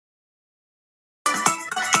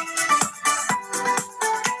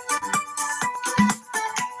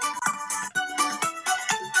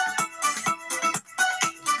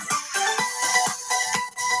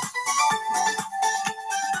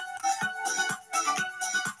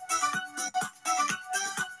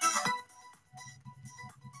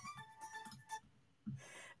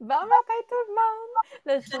matin tout le monde!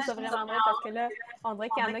 Là, je trouve ça vraiment drôle parce que là, on dirait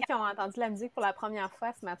qu'il y en a qui ont entendu la musique pour la première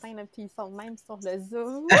fois ce matin, là, puis ils sont même sur le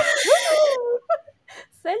Zoom.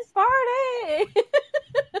 C'est le party!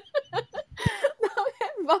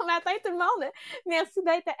 Bon matin tout le monde! Merci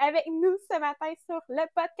d'être avec nous ce matin sur le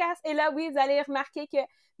podcast. Et là, oui, vous allez remarquer que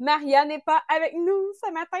Maria n'est pas avec nous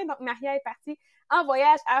ce matin. Donc, Maria est partie en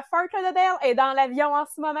voyage à Fort Lauderdale et dans l'avion en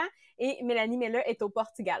ce moment. Et Mélanie Miller est au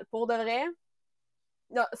Portugal. Pour de vrai,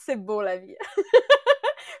 non, c'est beau la vie.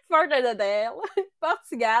 Fort Lauderdale,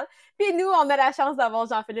 Portugal. Puis nous, on a la chance d'avoir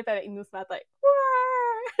Jean-Philippe avec nous ce matin.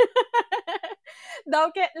 Ouais!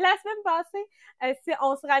 Donc, la semaine passée, si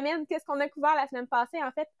on se ramène, qu'est-ce qu'on a couvert la semaine passée?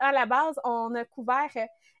 En fait, à la base, on a couvert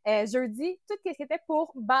jeudi tout ce qui était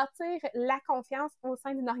pour bâtir la confiance au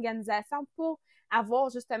sein d'une organisation pour avoir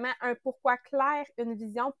justement un pourquoi clair, une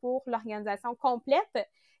vision pour l'organisation complète.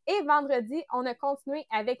 Et vendredi, on a continué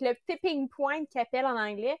avec le tipping point qu'ils appellent en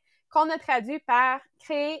anglais, qu'on a traduit par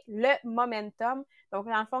créer le momentum. Donc,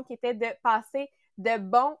 dans le fond, qui était de passer de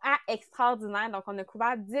bon à extraordinaire. Donc, on a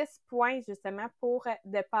couvert 10 points justement pour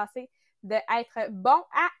de passer d'être bon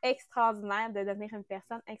à extraordinaire, de devenir une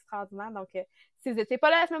personne extraordinaire. Donc, si vous n'étiez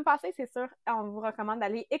pas là la semaine passée, c'est sûr, on vous recommande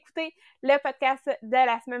d'aller écouter le podcast de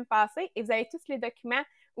la semaine passée. Et vous avez tous les documents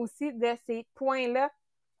aussi de ces points-là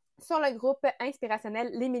sur le groupe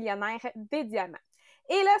inspirationnel Les Millionnaires des Diamants.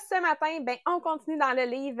 Et là, ce matin, ben, on continue dans le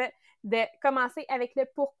livre de commencer avec le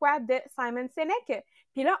pourquoi de Simon Sinek.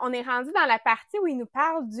 Puis là, on est rendu dans la partie où il nous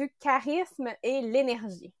parle du charisme et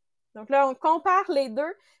l'énergie. Donc là, on compare les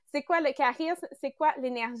deux. C'est quoi le charisme? C'est quoi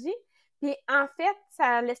l'énergie? Puis en fait,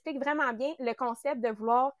 ça l'explique vraiment bien le concept de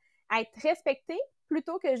vouloir être respecté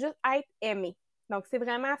plutôt que juste être aimé. Donc, c'est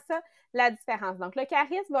vraiment ça la différence. Donc, le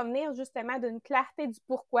charisme va venir justement d'une clarté du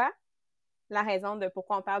pourquoi, la raison de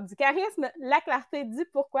pourquoi on parle du charisme, la clarté du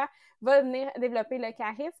pourquoi va venir développer le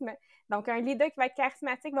charisme. Donc, un leader qui va être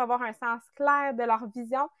charismatique va avoir un sens clair de leur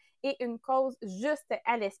vision et une cause juste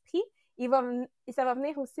à l'esprit. Ça va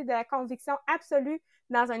venir aussi de la conviction absolue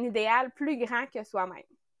dans un idéal plus grand que soi-même.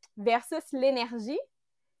 Versus l'énergie,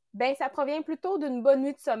 ben ça provient plutôt d'une bonne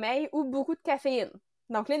nuit de sommeil ou beaucoup de caféine.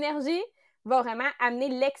 Donc, l'énergie va vraiment amener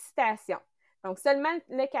l'excitation. Donc, seulement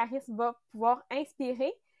le charisme va pouvoir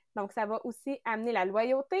inspirer. Donc, ça va aussi amener la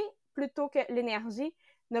loyauté plutôt que l'énergie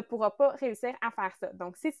ne pourra pas réussir à faire ça.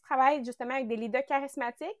 Donc, si tu travailles justement avec des leaders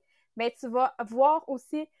charismatiques, bien, tu vas voir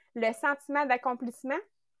aussi le sentiment d'accomplissement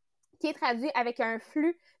qui est traduit avec un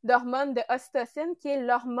flux d'hormones de ocytocine, qui est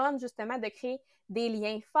l'hormone justement de créer des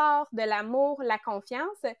liens forts, de l'amour, la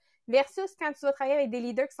confiance, versus quand tu vas travailler avec des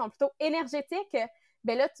leaders qui sont plutôt énergétiques,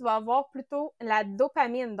 ben là, tu vas avoir plutôt la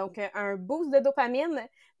dopamine, donc un boost de dopamine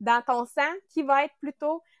dans ton sang qui va être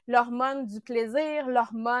plutôt l'hormone du plaisir,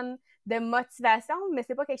 l'hormone de motivation, mais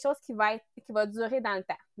c'est pas quelque chose qui va durer dans le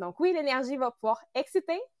temps. Donc oui, l'énergie va pouvoir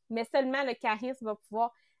exciter, mais seulement le charisme va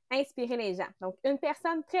pouvoir inspirer les gens. Donc, une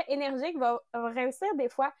personne très énergique va réussir des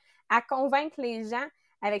fois à convaincre les gens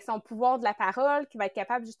avec son pouvoir de la parole, qui va être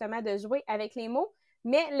capable justement de jouer avec les mots,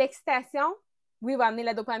 mais l'excitation, oui, va amener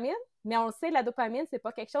la dopamine, mais on le sait, la dopamine, c'est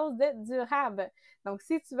pas quelque chose de durable. Donc,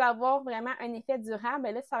 si tu veux avoir vraiment un effet durable,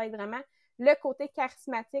 ben là, ça va être vraiment le côté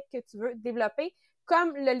charismatique que tu veux développer,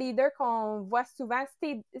 comme le leader qu'on voit souvent,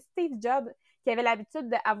 Steve Jobs, qui avait l'habitude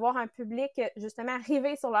d'avoir un public justement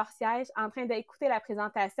rivé sur leur siège en train d'écouter la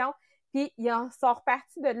présentation, puis ils sont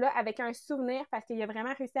repartis de là avec un souvenir parce qu'il a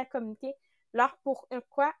vraiment réussi à communiquer leur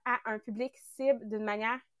pourquoi à un public cible d'une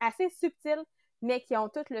manière assez subtile, mais qui ont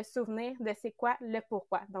tout le souvenir de c'est quoi le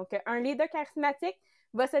pourquoi. Donc, un leader charismatique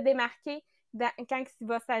va se démarquer quand il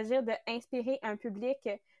va s'agir d'inspirer un public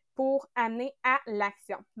pour amener à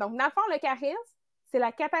l'action. Donc, dans le fond, le charisme, c'est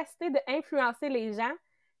la capacité d'influencer les gens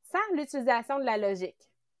sans l'utilisation de la logique.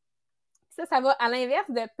 Ça va à l'inverse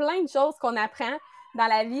de plein de choses qu'on apprend dans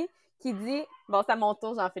la vie qui dit, bon, c'est à mon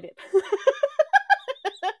tour, Jean-Philippe.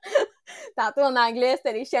 Tantôt en anglais,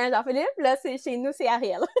 c'était les chiens Jean-Philippe, là, chez nous, c'est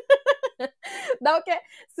Avril. Donc,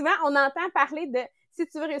 souvent, on entend parler de, si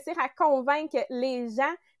tu veux réussir à convaincre les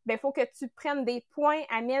gens, ben, il faut que tu prennes des points,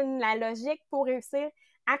 amènes la logique pour réussir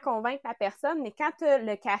à convaincre la personne. Mais quand tu as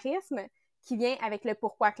le charisme qui vient avec le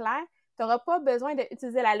pourquoi clair, tu n'auras pas besoin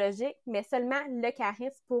d'utiliser la logique, mais seulement le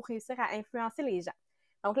charisme pour réussir à influencer les gens.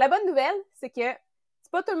 Donc, la bonne nouvelle, c'est que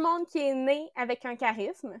c'est pas tout le monde qui est né avec un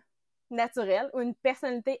charisme naturel ou une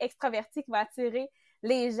personnalité extravertie qui va attirer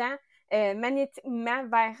les gens magnétiquement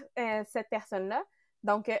vers cette personne-là.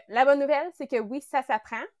 Donc, la bonne nouvelle, c'est que oui, ça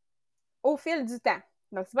s'apprend au fil du temps.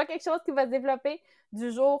 Donc, c'est pas quelque chose qui va se développer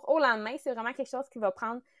du jour au lendemain, c'est vraiment quelque chose qui va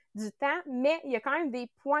prendre du temps, mais il y a quand même des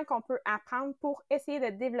points qu'on peut apprendre pour essayer de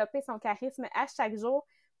développer son charisme à chaque jour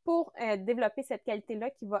pour développer cette qualité-là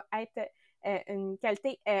qui va être une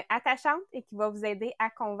qualité attachante et qui va vous aider à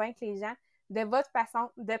convaincre les gens de votre façon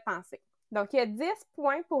de penser. Donc, il y a 10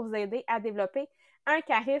 points pour vous aider à développer un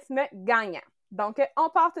charisme gagnant. Donc, on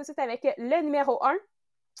part tout de suite avec le numéro 1.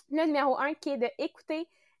 Le numéro 1 qui est de écouter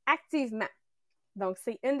activement. Donc,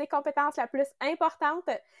 c'est une des compétences la plus importante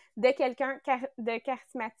de quelqu'un de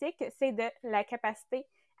charismatique, c'est de la capacité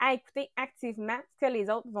à écouter activement ce que les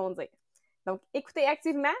autres vont dire. Donc, écouter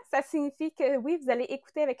activement, ça signifie que oui, vous allez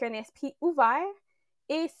écouter avec un esprit ouvert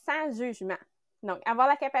et sans jugement. Donc, avoir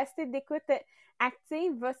la capacité d'écoute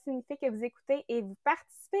active va signifier que vous écoutez et vous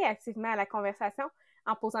participez activement à la conversation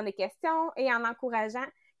en posant des questions et en encourageant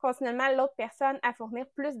continuellement l'autre personne à fournir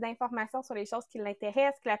plus d'informations sur les choses qui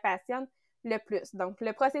l'intéressent, qui la passionnent le plus. Donc,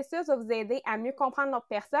 le processus va vous aider à mieux comprendre l'autre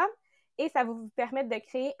personne et ça va vous permettre de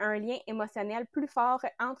créer un lien émotionnel plus fort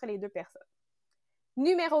entre les deux personnes.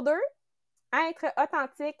 Numéro 2, être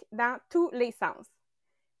authentique dans tous les sens.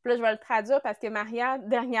 Puis là, je vais le traduire parce que Maria,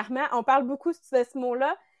 dernièrement, on parle beaucoup de ce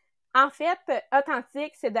mot-là. En fait,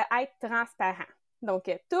 authentique, c'est d'être transparent. Donc,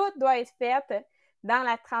 tout doit être fait dans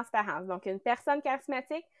la transparence. Donc, une personne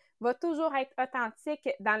charismatique va toujours être authentique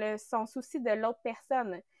dans son souci de l'autre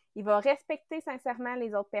personne. Il va respecter sincèrement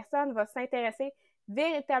les autres personnes, va s'intéresser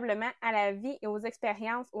véritablement à la vie et aux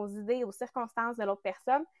expériences, aux idées, aux circonstances de l'autre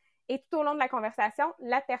personne. Et tout au long de la conversation,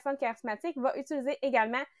 la personne charismatique va utiliser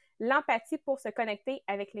également l'empathie pour se connecter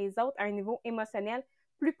avec les autres à un niveau émotionnel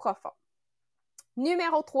plus profond.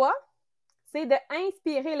 Numéro 3, c'est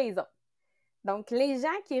d'inspirer les autres. Donc, les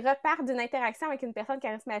gens qui repartent d'une interaction avec une personne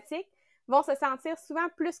charismatique vont se sentir souvent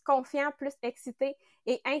plus confiants, plus excités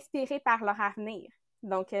et inspirés par leur avenir.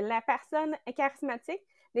 Donc, la personne charismatique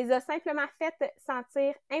les a simplement fait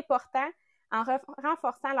sentir importants en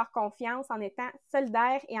renforçant leur confiance, en étant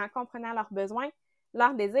solidaires et en comprenant leurs besoins,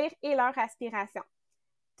 leurs désirs et leurs aspirations.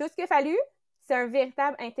 Tout ce qu'il a fallu, c'est un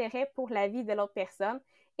véritable intérêt pour la vie de l'autre personne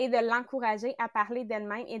et de l'encourager à parler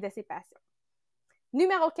d'elle-même et de ses passions.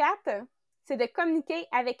 Numéro 4, c'est de communiquer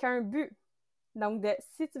avec un but. Donc,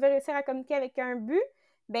 si tu veux réussir à communiquer avec un but,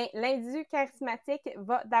 bien, l'individu charismatique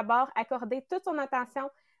va d'abord accorder toute son attention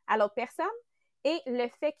à l'autre personne et le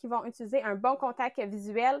fait qu'ils vont utiliser un bon contact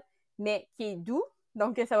visuel, mais qui est doux.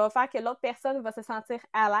 Donc, ça va faire que l'autre personne va se sentir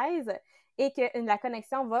à l'aise et que la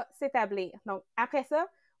connexion va s'établir. Donc, après ça,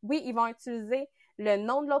 oui, ils vont utiliser le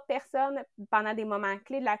nom de l'autre personne pendant des moments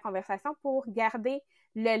clés de la conversation pour garder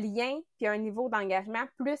le lien puis un niveau d'engagement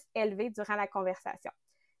plus élevé durant la conversation.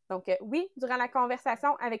 Donc, oui, durant la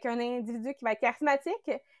conversation avec un individu qui va être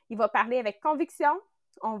charismatique, il va parler avec conviction,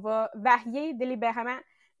 on va varier délibérément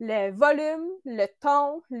le volume, le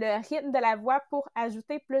ton, le rythme de la voix pour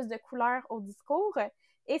ajouter plus de couleur au discours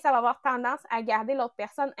et ça va avoir tendance à garder l'autre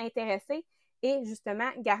personne intéressée et justement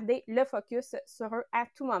garder le focus sur eux à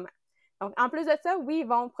tout moment. Donc, en plus de ça, oui, ils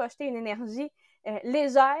vont projeter une énergie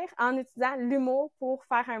légère en utilisant l'humour pour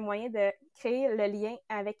faire un moyen de créer le lien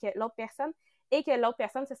avec l'autre personne et que l'autre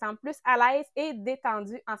personne se sente plus à l'aise et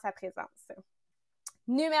détendue en sa présence.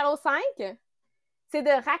 Numéro 5, c'est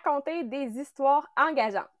de raconter des histoires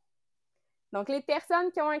engageantes. Donc, les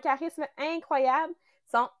personnes qui ont un charisme incroyable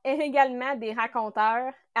sont également des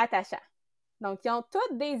raconteurs attachants. Donc, ils ont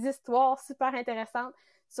toutes des histoires super intéressantes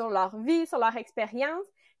sur leur vie, sur leur expérience,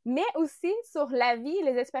 mais aussi sur la vie et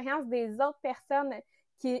les expériences des autres personnes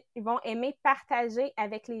qui vont aimer partager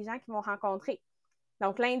avec les gens qu'ils vont rencontrer.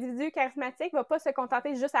 Donc, l'individu charismatique ne va pas se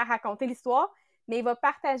contenter juste à raconter l'histoire, mais il va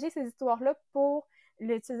partager ces histoires-là pour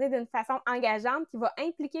l'utiliser d'une façon engageante qui va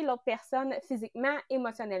impliquer l'autre personne physiquement,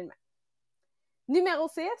 émotionnellement. Numéro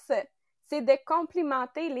 6, c'est de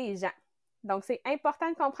complimenter les gens. Donc, c'est important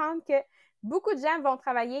de comprendre que beaucoup de gens vont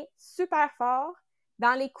travailler super fort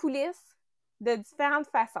dans les coulisses de différentes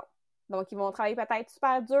façons. Donc, ils vont travailler peut-être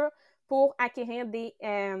super dur pour acquérir des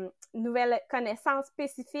nouvelles connaissances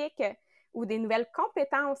spécifiques ou des nouvelles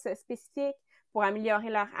compétences spécifiques pour améliorer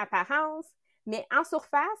leur apparence. Mais en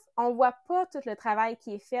surface, on ne voit pas tout le travail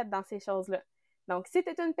qui est fait dans ces choses-là. Donc, si tu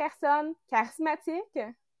es une personne charismatique,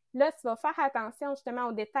 là, tu vas faire attention justement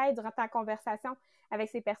aux détails durant ta conversation avec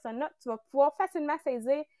ces personnes-là. Tu vas pouvoir facilement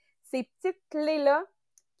saisir ces petites clés-là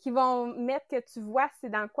qui vont mettre que tu vois c'est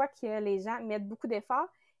dans quoi que les gens mettent beaucoup d'efforts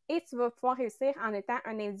et tu vas pouvoir réussir en étant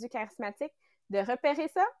un individu charismatique de repérer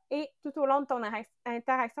ça et tout au long de ton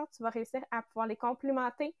interaction, tu vas réussir à pouvoir les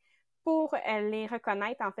complimenter pour les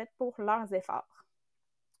reconnaître en fait pour leurs efforts.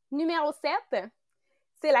 Numéro 7,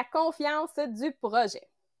 c'est la confiance du projet.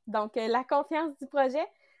 Donc, la confiance du projet,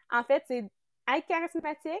 en fait, c'est être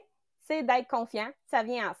charismatique, c'est d'être confiant, ça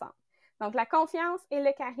vient ensemble. Donc, la confiance et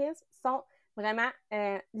le charisme sont vraiment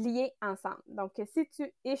liés ensemble. Donc, si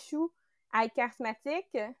tu échoues à être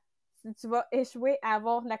charismatique, si tu vas échouer à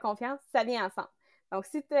avoir de la confiance, ça vient ensemble. Donc,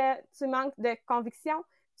 si tu manques de conviction,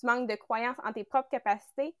 tu manques de croyance en tes propres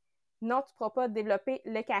capacités, non, tu ne pourras pas développer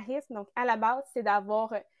le charisme. Donc, à la base, c'est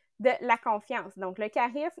d'avoir de la confiance. Donc, le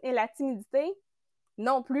charisme et la timidité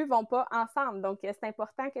non plus vont pas ensemble. Donc, c'est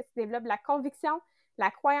important que tu développes la conviction, la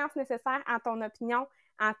croyance nécessaire en ton opinion,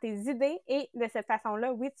 en tes idées et de cette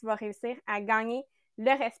façon-là, oui, tu vas réussir à gagner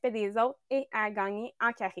le respect des autres et à gagner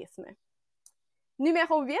en charisme.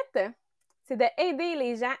 Numéro 8, c'est d'aider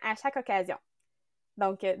les gens à chaque occasion.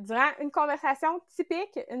 Donc, durant une conversation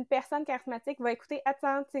typique, une personne charismatique va écouter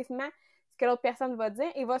attentivement ce que l'autre personne va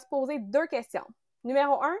dire et va se poser 2 questions.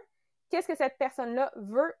 Numéro 1, qu'est-ce que cette personne-là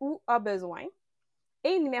veut ou a besoin?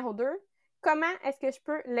 Et numéro 2, comment est-ce que je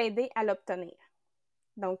peux l'aider à l'obtenir?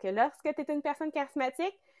 Donc, lorsque tu es une personne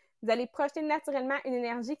charismatique, vous allez projeter naturellement une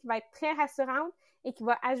énergie qui va être très rassurante et qui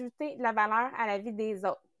va ajouter de la valeur à la vie des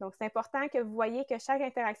autres. Donc, c'est important que vous voyez que chaque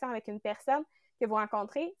interaction avec une personne que vous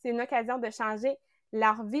rencontrez, c'est une occasion de changer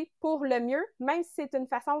leur vie pour le mieux, même si c'est une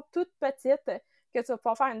façon toute petite que tu vas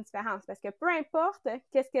pouvoir faire une différence. Parce que peu importe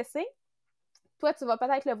qu'est-ce que c'est, toi, tu vas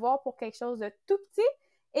peut-être le voir pour quelque chose de tout petit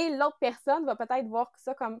et l'autre personne va peut-être voir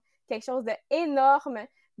ça comme quelque chose d'énorme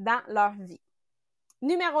dans leur vie.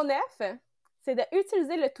 Numéro 9, c'est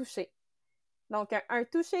d'utiliser le toucher. Donc, un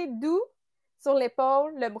toucher doux sur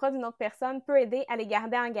l'épaule, le bras d'une autre personne peut aider à les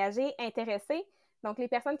garder engagés, intéressés. Donc, les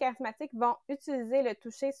personnes charismatiques vont utiliser le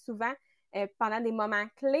toucher souvent pendant des moments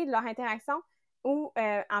clés de leur interaction ou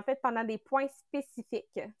en fait pendant des points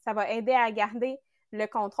spécifiques. Ça va aider à garder le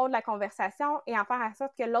contrôle de la conversation et en faire en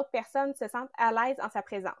sorte que l'autre personne se sente à l'aise en sa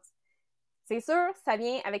présence. C'est sûr, ça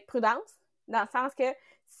vient avec prudence, dans le sens que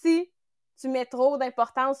si tu mets trop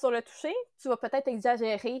d'importance sur le toucher, tu vas peut-être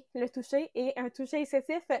exagérer le toucher et un toucher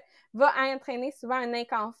excessif va entraîner souvent un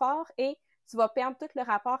inconfort et tu vas perdre tout le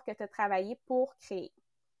rapport que tu as travaillé pour créer.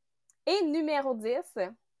 Et numéro 10,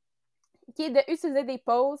 qui est d'utiliser des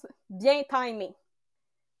pauses bien timées.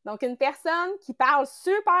 Donc, une personne qui parle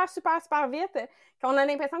super vite, qu'on a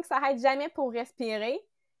l'impression que ça n'arrête jamais pour respirer,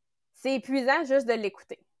 c'est épuisant juste de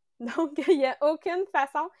l'écouter. Donc, il n'y a aucune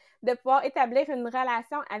façon de pouvoir établir une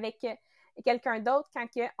relation avec quelqu'un d'autre quand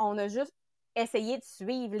on a juste essayé de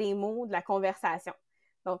suivre les mots de la conversation.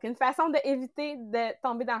 Donc, une façon d'éviter de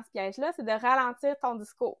tomber dans ce piège-là, c'est de ralentir ton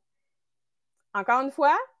discours. Encore une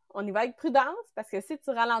fois, on y va avec prudence parce que si tu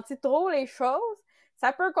ralentis trop les choses,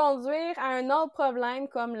 ça peut conduire à un autre problème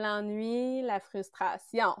comme l'ennui, la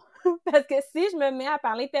frustration. Parce que si je me mets à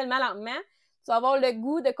parler tellement lentement, tu vas avoir le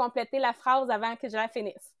goût de compléter la phrase avant que je la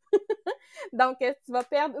finisse. Donc, tu vas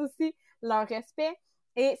perdre aussi leur respect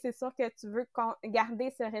et c'est sûr que tu veux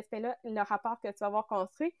garder ce respect-là, le rapport que tu vas avoir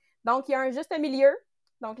construit. Donc, il y a un juste milieu.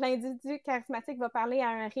 Donc, l'individu charismatique va parler à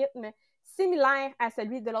un rythme similaire à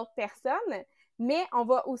celui de l'autre personne, mais on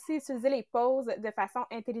va aussi utiliser les pauses de façon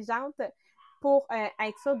intelligente pour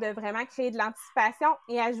être sûr de vraiment créer de l'anticipation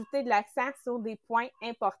et ajouter de l'accent sur des points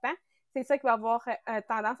importants. C'est ça qui va avoir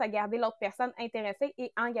tendance à garder l'autre personne intéressée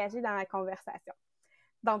et engagée dans la conversation.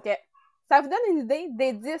 Donc, ça vous donne une idée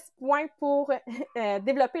des 10 points pour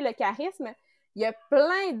développer le charisme. Il y a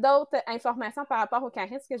plein d'autres informations par rapport au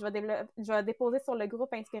charisme que je vais déposer sur le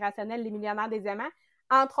groupe inspirationnel Les Millionnaires des Aimants.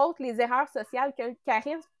 Entre autres, les erreurs sociales que le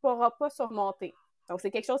charisme ne pourra pas surmonter. Donc,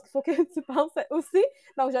 c'est quelque chose qu'il faut que tu penses aussi.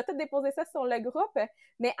 Donc, je vais tout déposer ça sur le groupe.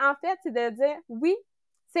 Mais en fait, c'est de dire, oui,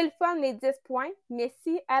 c'est le fun, les 10 points, mais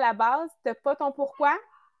si, à la base, tu n'as pas ton pourquoi,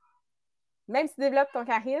 même si tu développes ton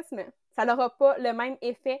charisme, ça n'aura pas le même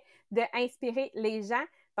effet d'inspirer les gens.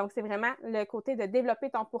 Donc, c'est vraiment le côté de développer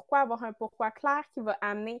ton pourquoi, avoir un pourquoi clair qui va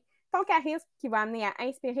amener ton charisme, qui va amener à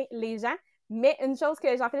inspirer les gens. Mais une chose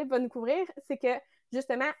que Jean-Philippe va nous couvrir, c'est que,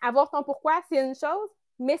 justement, avoir ton pourquoi, c'est une chose,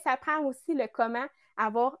 mais ça prend aussi le comment,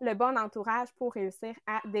 avoir le bon entourage pour réussir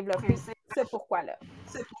à développer ce pourquoi-là.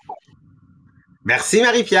 Merci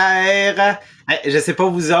Marie-Pierre. Je sais pas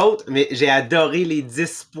vous autres, mais j'ai adoré les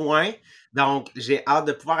 10 points. Donc, j'ai hâte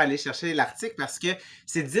de pouvoir aller chercher l'article parce que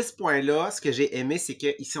ces 10 points-là, ce que j'ai aimé, c'est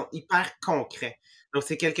qu'ils sont hyper concrets. Donc,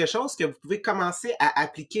 c'est quelque chose que vous pouvez commencer à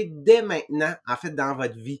appliquer dès maintenant, en fait, dans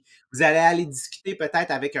votre vie. Vous allez aller discuter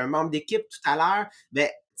peut-être avec un membre d'équipe tout à l'heure. Ben,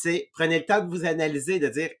 tu sais, prenez le temps de vous analyser, de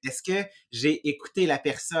dire, est-ce que j'ai écouté la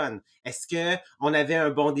personne? Est-ce que on avait un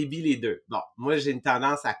bon débit les deux? Bon, moi, j'ai une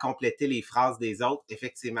tendance à compléter les phrases des autres,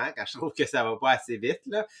 effectivement, quand je trouve que ça va pas assez vite,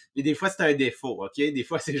 là. Mais des fois, c'est un défaut, OK? Des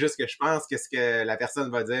fois, c'est juste que je pense que ce que la personne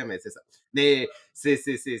va dire, mais c'est ça. Mais c'est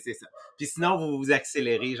ça. Puis sinon, vous vous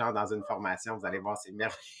accélérez, genre, dans une formation, vous allez voir, c'est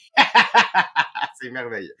merveilleux. C'est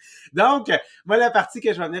merveilleux. Donc, moi, la partie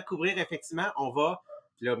que je vais venir couvrir, effectivement, on va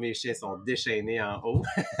Puis là, mes chiens sont déchaînés en haut,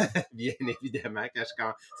 bien évidemment.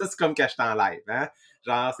 Ça, c'est comme quand je suis en live, hein?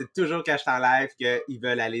 Genre, c'est toujours quand je suis en live qu'ils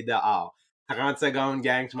veulent aller dehors. 30 secondes,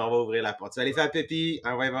 gang, je m'en vais ouvrir la porte. Tu vas aller faire pipi?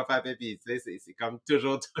 Ah ouais, va faire pipi. Tu sais, c'est comme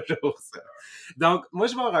toujours, toujours ça. Donc, moi,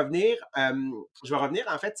 je vais revenir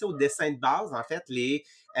en fait au dessin de base, en fait, les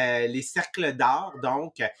cercles d'or,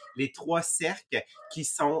 donc les 3 cercles qui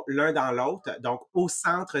sont l'un dans l'autre. Donc, au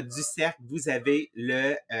centre du cercle, vous avez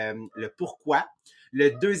le pourquoi. Le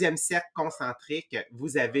deuxième cercle concentrique,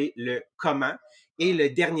 vous avez le comment. Et le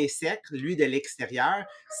dernier cercle, lui de l'extérieur,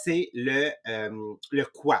 c'est le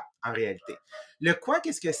quoi en réalité. Le quoi,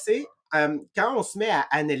 qu'est-ce que c'est? Quand on se met à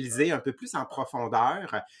analyser un peu plus en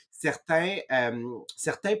profondeur certains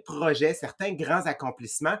projets, certains grands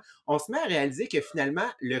accomplissements, on se met à réaliser que finalement,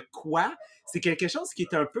 le quoi, c'est quelque chose qui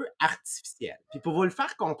est un peu artificiel. Puis pour vous le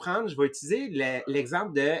faire comprendre, je vais utiliser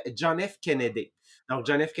l'exemple de John F. Kennedy. Donc,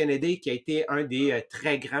 John F. Kennedy, qui a été un des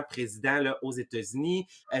très grands présidents là, aux États-Unis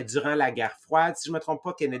durant la guerre froide. Si je ne me trompe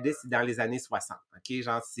pas, Kennedy, c'est dans les années 60. OK?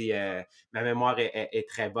 Genre, si ma mémoire est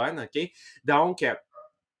très bonne. OK? Donc,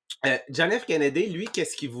 John F. Kennedy, lui,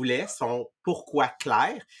 qu'est-ce qu'il voulait? Son pourquoi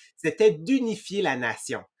clair, c'était d'unifier la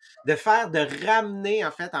nation. De ramener,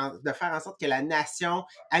 en fait, de faire en sorte que la nation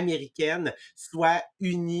américaine soit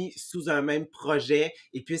unie sous un même projet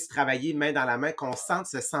et puisse travailler main dans la main, qu'on sente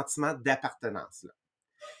ce sentiment d'appartenance-là.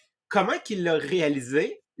 Comment qu'il l'a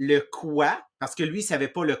réalisé? Le quoi, parce que lui, il savait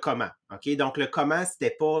pas le comment. OK? Donc, le comment,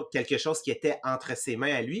 c'était pas quelque chose qui était entre ses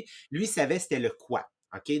mains à lui. Lui, il savait c'était le quoi.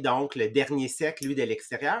 OK? Donc, le dernier siècle, lui, de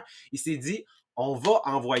l'extérieur, il s'est dit, on va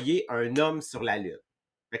envoyer un homme sur la Lune.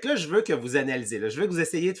 Fait que là, je veux que vous analysez. Là. Je veux que vous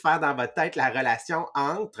essayiez de faire dans votre tête la relation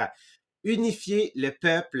entre unifier le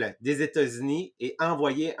peuple des États-Unis et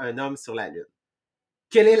envoyer un homme sur la Lune.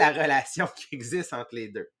 Quelle est la relation qui existe entre les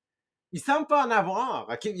deux? Il semble pas en avoir,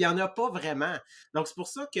 OK? Il y en a pas vraiment. Donc, c'est pour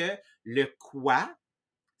ça que le quoi,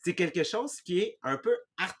 c'est quelque chose qui est un peu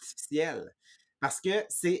artificiel. Parce que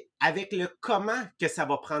c'est avec le comment que ça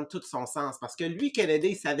va prendre tout son sens. Parce que lui, Kennedy,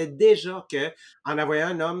 il savait déjà que en envoyant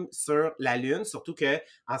un homme sur la Lune, surtout que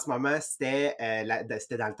en ce moment, c'était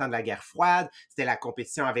dans le temps de la guerre froide, c'était la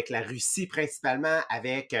compétition avec la Russie principalement,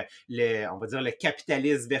 avec on va dire le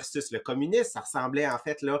capitalisme versus le communisme. Ça ressemblait en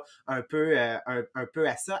fait là un peu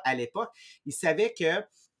à ça à l'époque. Il savait que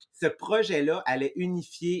ce projet-là allait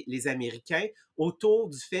unifier les Américains autour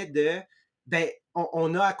du fait de, ben,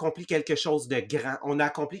 on a accompli quelque chose de grand. On a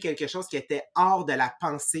accompli quelque chose qui était hors de la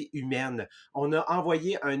pensée humaine. On a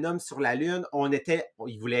envoyé un homme sur la Lune.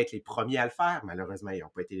 Ils voulaient être les premiers à le faire. Malheureusement, ils n'ont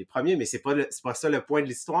pas été les premiers, mais c'est pas ça le point de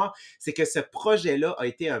l'histoire. C'est que ce projet-là a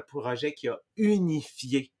été un projet qui a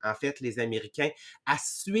unifié, en fait, les Américains à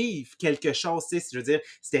suivre quelque chose. Tu sais, je veux dire,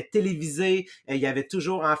 c'était télévisé. Il y avait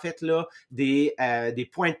toujours, en fait, là, des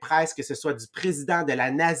points de presse, que ce soit du président de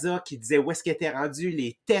la NASA qui disait où est-ce qu'il était rendu,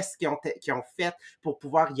 les tests qu'ils ont fait pour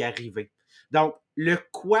pouvoir y arriver. Donc, le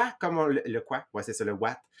quoi, le quoi? Ouais, c'est ça, le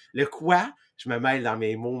what. Le quoi, je me mêle dans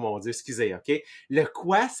mes mots, mon Dieu, excusez, OK? Le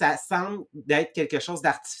quoi, ça semble d'être quelque chose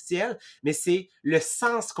d'artificiel, mais c'est le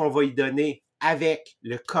sens qu'on va y donner avec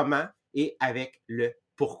le comment et avec le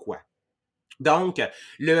pourquoi. Donc,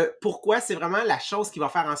 le pourquoi, c'est vraiment la chose qui va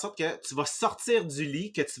faire en sorte que tu vas sortir du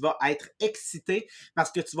lit, que tu vas être excité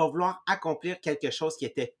parce que tu vas vouloir accomplir quelque chose qui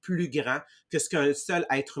était plus grand que ce qu'un seul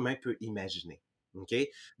être humain peut imaginer. OK?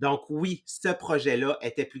 Donc, oui, ce projet-là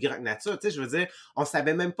était plus grand que nature. Tu sais, je veux dire, on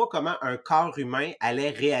savait même pas comment un corps humain allait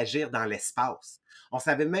réagir dans l'espace. On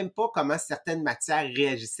savait même pas comment certaines matières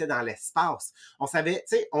réagissaient dans l'espace. On savait,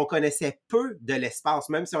 tu sais, on connaissait peu de l'espace.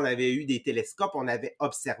 Même si on avait eu des télescopes, on avait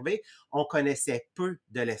observé, on connaissait peu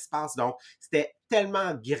de l'espace. Donc, c'était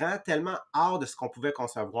tellement grand, tellement hors de ce qu'on pouvait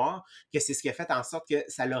concevoir que c'est ce qui a fait en sorte que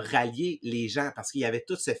ça l'a rallié les gens parce qu'il y avait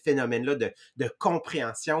tout ce phénomène-là de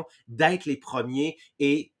compréhension, d'être les premiers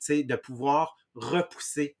et de pouvoir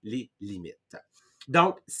repousser les limites.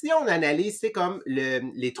 Donc, si on analyse, c'est comme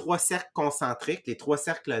les 3 cercles concentriques, les 3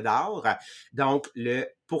 cercles d'or, donc le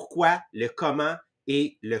pourquoi, le comment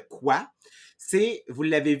et le quoi, vous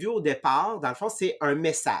l'avez vu au départ, dans le fond, c'est un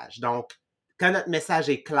message. Donc, quand notre message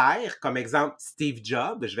est clair, comme exemple Steve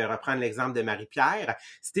Jobs, je vais reprendre l'exemple de Marie-Pierre,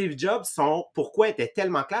 Steve Jobs, son pourquoi était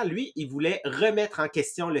tellement clair, lui, il voulait remettre en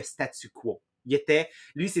question le statu quo.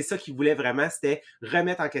 Lui, c'est ça qu'il voulait vraiment, c'était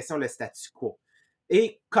remettre en question le statu quo.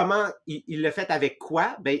 Et comment il l'a fait avec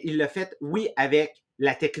quoi? Ben, il l'a fait, oui, avec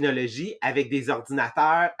la technologie, avec des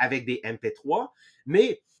ordinateurs, avec des MP3,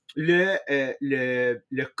 mais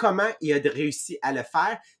le comment il a réussi à le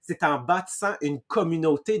faire, c'est en bâtissant une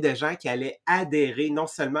communauté de gens qui allaient adhérer non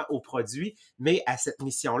seulement au produit, mais à cette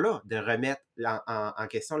mission-là, de remettre en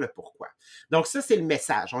question le pourquoi. Donc ça, c'est le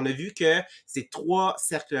message. On a vu que ces 3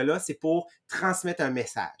 cercles-là, c'est pour transmettre un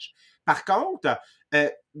message. Par contre,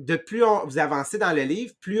 de plus vous avancez dans le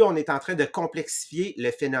livre, plus on est en train de complexifier le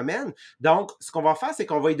phénomène. Donc, ce qu'on va faire, c'est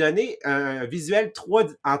qu'on va lui donner un visuel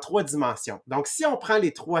en 3 dimensions. Donc, si on prend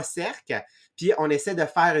les 3 cercles, puis on essaie de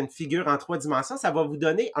faire une figure en 3 dimensions, ça va vous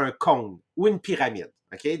donner un cône ou une pyramide.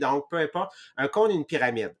 OK? Donc, peu importe, un cône ou une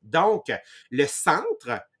pyramide. Donc, le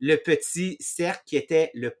centre, le petit cercle qui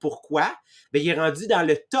était le pourquoi, bien, il est rendu dans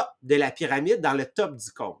le top de la pyramide, dans le top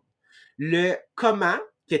du cône. Le comment,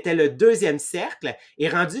 qui était le deuxième cercle, est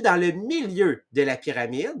rendu dans le milieu de la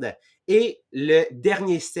pyramide. Et le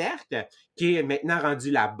dernier cercle, qui est maintenant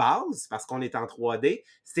rendu la base, parce qu'on est en 3D,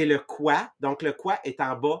 c'est le quoi. Donc, le quoi est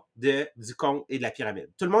en bas du cône et de la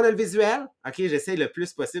pyramide. Tout le monde a le visuel? OK, j'essaie le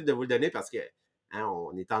plus possible de vous le donner parce que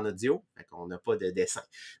on est en audio, donc on n'a pas de dessin.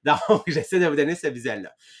 Donc, j'essaie de vous donner ce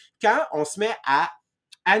visuel-là. Quand on se met à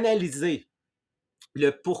analyser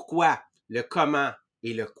le pourquoi, le comment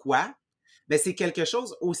et le quoi, ben c'est quelque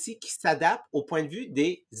chose aussi qui s'adapte au point de vue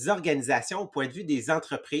des organisations, au point de vue des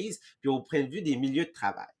entreprises, puis au point de vue des milieux de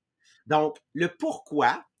travail. Donc, le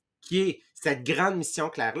pourquoi, qui est cette grande mission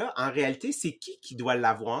claire-là, en réalité, c'est qui doit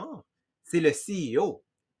l'avoir? C'est le CEO.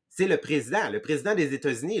 C'est le président des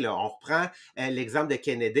États-Unis. Là. On reprend l'exemple de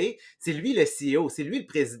Kennedy. C'est lui le CEO, c'est lui le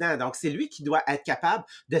président. Donc, c'est lui qui doit être capable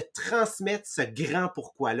de transmettre ce grand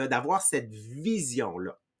pourquoi-là, d'avoir cette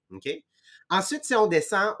vision-là. OK? Ensuite, si on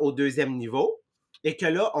descend au deuxième niveau et que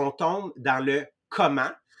là, on tombe dans le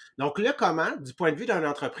comment. Donc, le comment, du point de vue d'une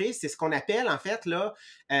entreprise, c'est ce qu'on appelle, en fait, là,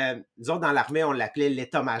 nous autres, dans l'armée, on l'appelait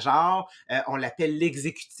l'état-major, on l'appelle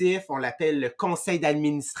l'exécutif, on l'appelle le conseil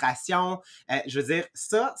d'administration. Je veux dire,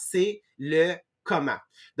 ça, c'est le comment.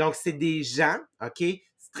 Donc, c'est des gens, OK,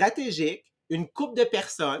 stratégiques, une couple de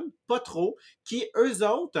personnes, pas trop, qui, eux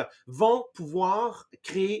autres, vont pouvoir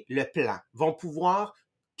créer le plan, vont pouvoir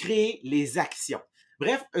créer les actions.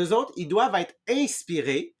 Bref, eux autres, ils doivent être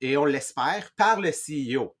inspirés, et on l'espère, par le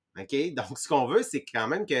CEO. OK? Donc, ce qu'on veut, c'est quand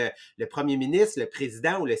même que le premier ministre, le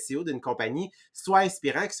président ou le CEO d'une compagnie soit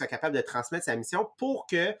inspirant, qu'il soit capable de transmettre sa mission pour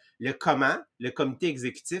que le comment, le comité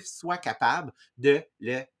exécutif, soit capable de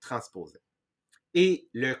le transposer. Et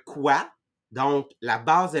le quoi, donc la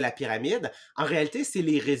base de la pyramide, en réalité, c'est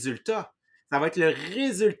les résultats. Ça va être le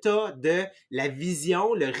résultat de la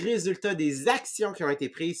vision, le résultat des actions qui ont été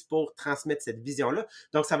prises pour transmettre cette vision-là.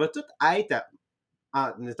 Donc, ça va tout être,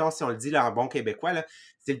 mettons, si on le dit là, en bon québécois, là,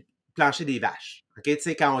 c'est le plancher des vaches. OK? Tu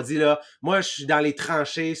sais, quand on dit là, moi, je suis dans les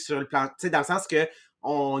tranchées sur le plan, tu sais, dans le sens que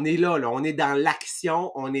on est là, on est dans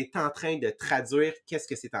l'action, on est en train de traduire qu'est-ce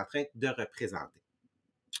que c'est en train de représenter.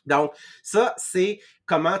 Donc, ça, c'est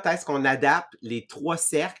comment est-ce qu'on adapte les 3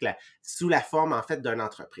 cercles sous la forme, en fait, d'une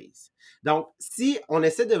entreprise. Donc, si on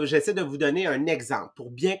j'essaie de vous donner un exemple pour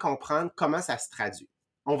bien comprendre comment ça se traduit.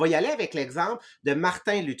 On va y aller avec l'exemple de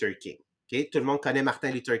Martin Luther King. Okay? Tout le monde connaît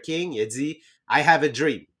Martin Luther King. Il a dit « I have a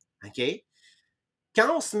dream ». Okay?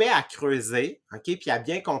 Quand on se met à creuser, okay, puis à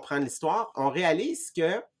bien comprendre l'histoire, on réalise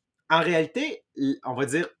que, en réalité, on va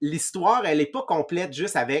dire, l'histoire, elle n'est pas complète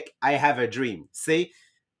juste avec « I have a dream ». C'est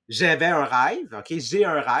j'avais un rêve, OK? J'ai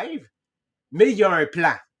un rêve, mais il y a un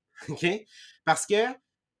plan, OK? Parce que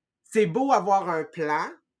c'est beau avoir un plan,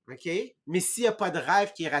 OK? Mais s'il n'y a pas de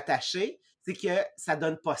rêve qui est rattaché, c'est que ça ne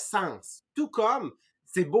donne pas sens. Tout comme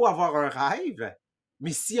c'est beau avoir un rêve,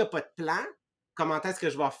 mais s'il n'y a pas de plan, comment est-ce que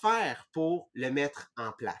je vais faire pour le mettre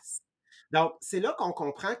en place? Donc, c'est là qu'on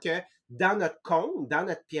comprend que dans notre cône, dans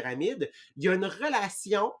notre pyramide, il y a une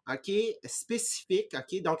relation, OK, spécifique,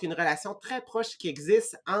 OK, donc une relation très proche qui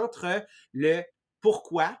existe entre le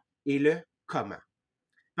pourquoi et le comment.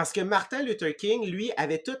 Parce que Martin Luther King, lui,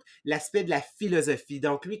 avait tout l'aspect de la philosophie.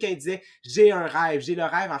 Donc, lui, quand il disait « j'ai un rêve », j'ai le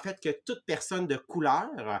rêve, en fait, que toute personne de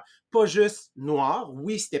couleur, pas juste noire,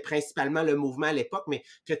 oui, c'était principalement le mouvement à l'époque, mais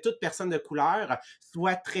que toute personne de couleur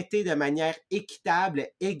soit traitée de manière équitable,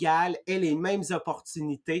 égale, ait les mêmes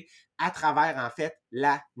opportunités à travers, en fait,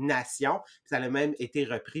 la nation. Ça a même été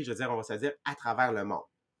repris, je veux dire, on va se dire, à travers le monde.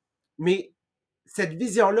 Mais cette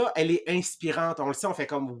vision-là, elle est inspirante. On le sait, on fait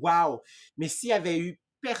comme « wow ». Mais s'il y avait eu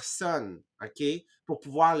personne, OK, pour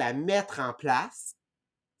pouvoir la mettre en place,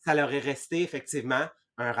 ça leur est resté effectivement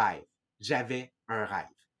un rêve. J'avais un rêve.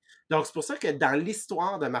 Donc, c'est pour ça que dans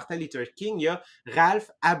l'histoire de Martin Luther King, il y a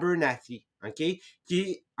Ralph Abernathy, OK,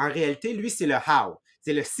 qui, en réalité, lui, c'est le how.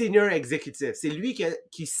 C'est le senior executive. C'est lui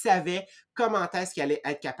qui savait comment est-ce qu'il allait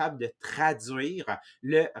être capable de traduire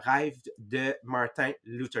le rêve de Martin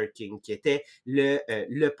Luther King, qui était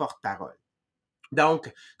le porte-parole.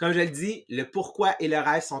 Donc, comme je le dis, le pourquoi et le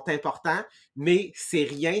rêve sont importants, mais c'est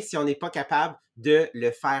rien si on n'est pas capable de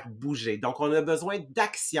le faire bouger. Donc, on a besoin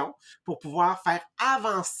d'action pour pouvoir faire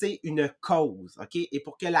avancer une cause, OK? Et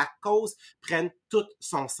pour que la cause prenne tout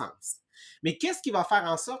son sens. Mais qu'est-ce qui va faire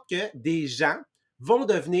en sorte que des gens vont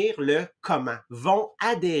devenir le comment, vont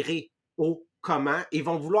adhérer au comment et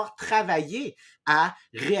vont vouloir travailler à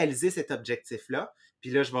réaliser cet objectif-là? Puis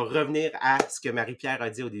là, je vais revenir à ce que Marie-Pierre a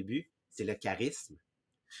dit au début, c'est le charisme.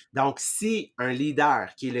 Donc, si un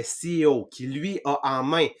leader qui est le CEO, qui lui a en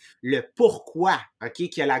main le pourquoi, OK,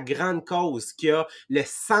 qui a la grande cause, qui a le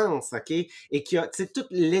sens, OK, et qui a toute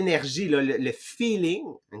l'énergie, le feeling,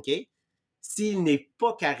 OK, s'il n'est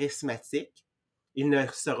pas charismatique, il ne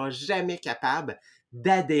sera jamais capable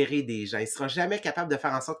d'adhérer des gens. Il ne sera jamais capable de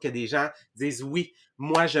faire en sorte que des gens disent oui,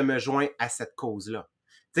 moi je me joins à cette cause-là.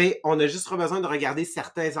 T'sais, on a juste besoin de regarder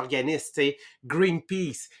certains organismes, t'sais,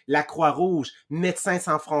 Greenpeace, la Croix-Rouge, Médecins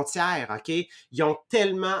sans frontières, OK? Ils ont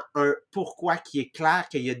tellement un pourquoi qui est clair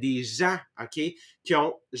qu'il y a des gens, OK, qui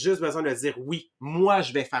ont juste besoin de dire oui, moi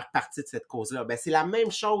je vais faire partie de cette cause-là. Ben, c'est la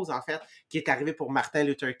même chose, en fait, qui est arrivé pour Martin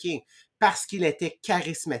Luther King. Parce qu'il était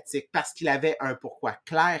charismatique, parce qu'il avait un pourquoi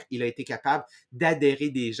clair, il a été capable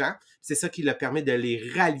d'adhérer des gens. C'est ça qui l'a permis de les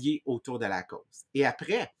rallier autour de la cause. Et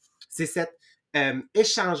après, c'est cet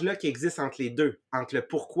échange-là qui existe entre les deux, entre le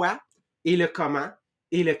pourquoi et le comment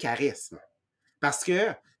et le charisme. Parce que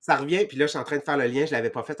ça revient, puis là, je suis en train de faire le lien, je ne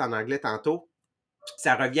l'avais pas fait en anglais tantôt,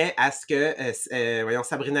 ça revient à ce que, voyons,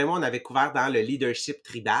 Sabrina et moi, on avait couvert dans le leadership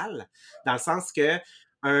tribal, dans le sens que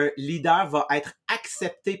un leader va être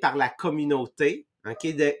accepté par la communauté,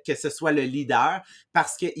 okay, que ce soit le leader,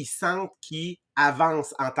 parce qu'il sent qu'il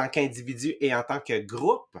avance en tant qu'individu et en tant que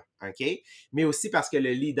groupe, okay, mais aussi parce que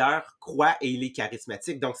le leader croit et il est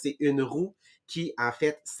charismatique. Donc, c'est une roue qui, en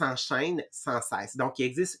fait, s'enchaîne sans cesse. Donc, il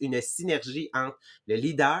existe une synergie entre le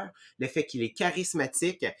leader, le fait qu'il est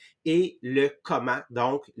charismatique et le comment,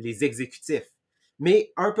 donc les exécutifs.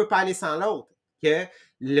 Mais un peut pas aller sans l'autre, que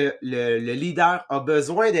le leader a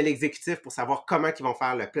besoin de l'exécutif pour savoir comment ils vont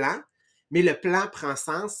faire le plan, mais le plan prend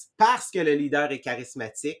sens parce que le leader est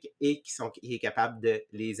charismatique et qu'il est capable de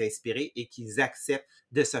les inspirer et qu'ils acceptent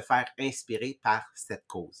de se faire inspirer par cette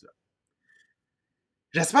cause-là.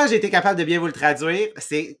 J'espère que j'ai été capable de bien vous le traduire.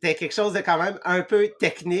 C'était quelque chose de quand même un peu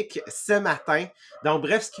technique ce matin. Donc,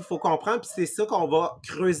 bref, ce qu'il faut comprendre, puis c'est ça qu'on va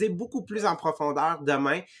creuser beaucoup plus en profondeur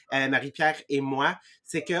demain, Marie-Pierre et moi,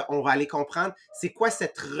 c'est qu'on va aller comprendre c'est quoi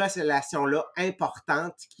cette relation-là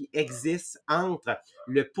importante qui existe entre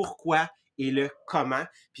le pourquoi et le comment,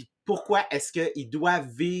 puis pourquoi est-ce qu'ils doivent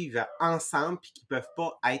vivre ensemble puis qu'ils peuvent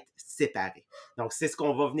pas être séparés. Donc, c'est ce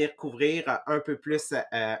qu'on va venir couvrir un peu plus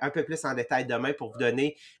en détail demain pour vous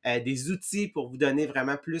donner des outils, pour vous donner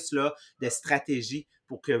vraiment plus là, de stratégies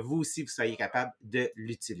pour que vous aussi, vous soyez capable de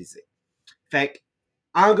l'utiliser. Fait que,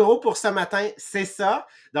 en gros, pour ce matin, c'est ça.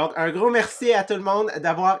 Donc, un gros merci à tout le monde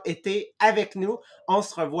d'avoir été avec nous. On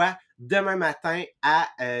se revoit demain matin à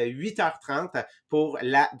 8h30 pour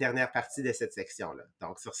la dernière partie de cette section-là.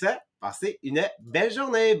 Donc, sur ce, passez une belle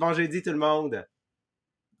journée. Bon jeudi tout le monde.